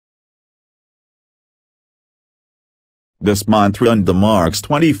This month Rwanda marks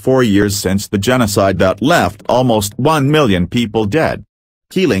 24 years since the genocide that left almost 1 million people dead.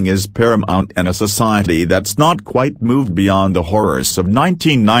 Healing is paramount in a society that's not quite moved beyond the horrors of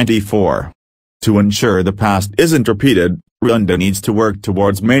 1994. To ensure the past isn't repeated, Rwanda needs to work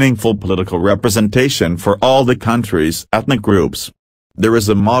towards meaningful political representation for all the country's ethnic groups. There is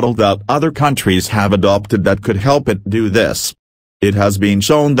a model that other countries have adopted that could help it do this. It has been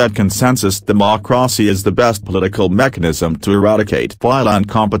shown that consensus democracy is the best political mechanism to eradicate violent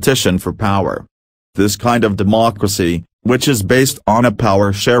competition for power. This kind of democracy, which is based on a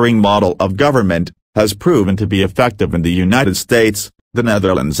power-sharing model of government, has proven to be effective in the United States, the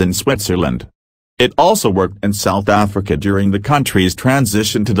Netherlands and Switzerland. It also worked in South Africa during the country's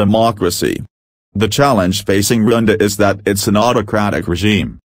transition to democracy. The challenge facing Rwanda is that it's an autocratic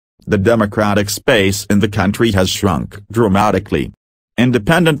regime. The democratic space in the country has shrunk dramatically.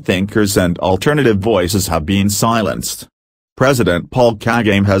 Independent thinkers and alternative voices have been silenced. President Paul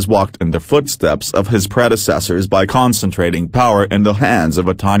Kagame has walked in the footsteps of his predecessors by concentrating power in the hands of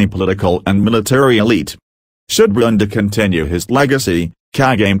a tiny political and military elite. Should Rwanda continue his legacy,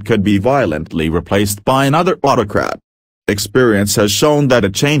 Kagame could be violently replaced by another autocrat. Experience has shown that a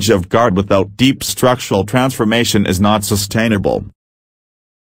change of guard without deep structural transformation is not sustainable.